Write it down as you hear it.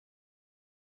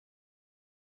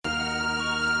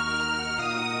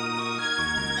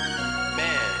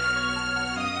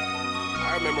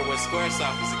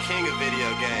SquareSoft is the king of video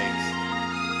games.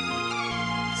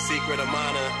 Secret of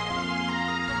Mana,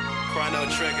 Chrono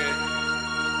Trigger,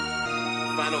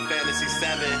 Final Fantasy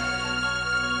VII,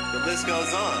 the list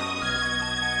goes on.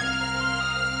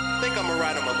 I think I'm gonna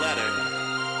write him a letter.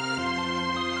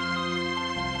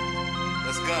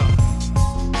 Let's go.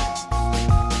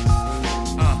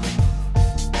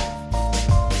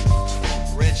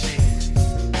 Richie.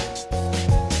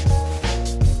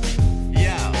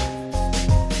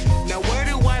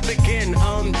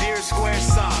 Dear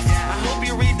SquareSoft, I hope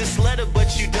you read this letter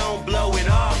but you don't blow it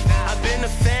off. I've been a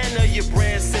fan of your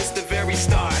brand since the very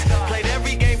start. Played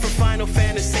every game from Final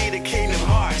Fantasy to Kingdom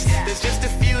Hearts. There's just a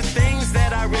few things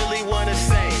that I really want to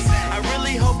say. I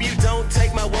really hope you don't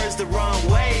take my words the wrong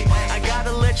way. I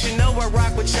gotta let you know I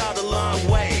rock with y'all the long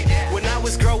way. When I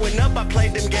was growing up I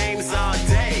played them games all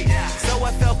day, so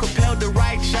I felt compelled to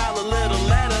write y'all a little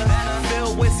letter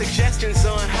filled with suggestions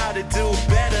on how to do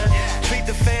better. Treat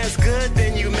the fans good,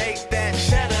 then you make that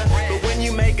cheddar. But when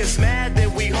you make us mad,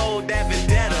 then we hold that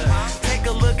vendetta. Take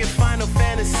a look at Final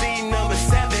Fantasy number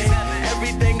 7.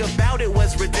 Everything about it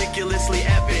was ridiculously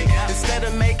epic. Instead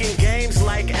of making games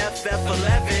like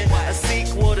FF11, a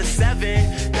sequel to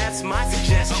 7, that's my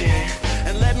suggestion.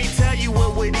 And let me tell you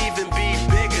what would even be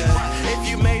bigger, if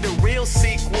you made a real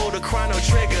sequel to Chrono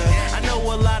Trigger. I know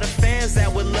a lot of fans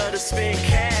that would love to spend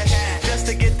cash just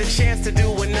to get the chance to do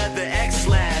another X/.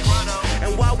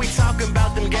 And while we talking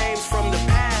about them games from the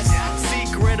past,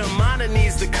 Secret of Mana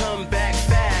needs to come back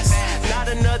fast. Not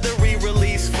another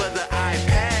re-release for the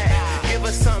iPad. Give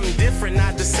us something different,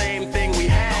 not the same thing we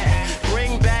had.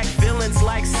 Bring back villains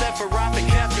like Sephiroth and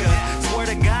Kefka. Swear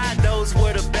to God, those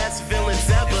were the best villains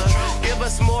ever. Give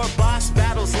us more boss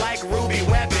battles like Ruby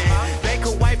Weapon. They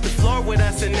could wipe the floor with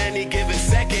us in any given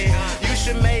second. You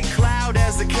should make Cloud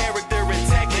as a character in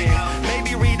Tekken.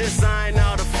 Maybe redesign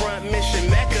all the front mission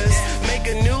mechas. Make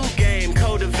a new game,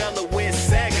 co-develop with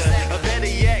Sega. Or better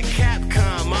yet,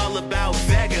 Capcom, all about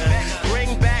Vega.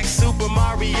 Bring back Super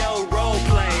Mario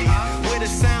Roleplay with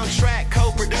a soundtrack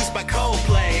co-produced by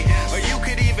Coldplay. Or you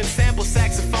could even sample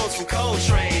saxophones from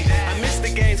Coltrane. I miss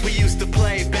the games we used to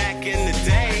play back in the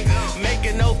day. Make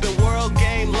an open world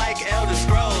game like Elder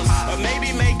Scrolls. Or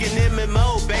maybe make an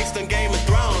MMO based on Game of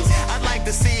Thrones. I'd like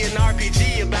to see an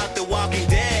RPG about The Walking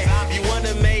Dead. You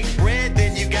wanna make bread,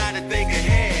 then you gotta think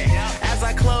ahead. As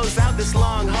I close out this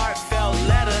long, heartfelt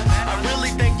letter, I really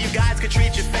think you guys could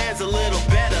treat your fans a little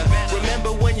better.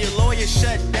 Remember when your lawyer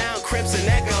shut down Crimson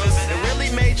Echoes and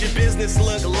really made your business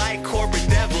look like corporate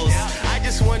devils? I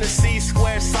just wanna see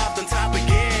SquareSoft on top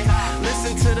again.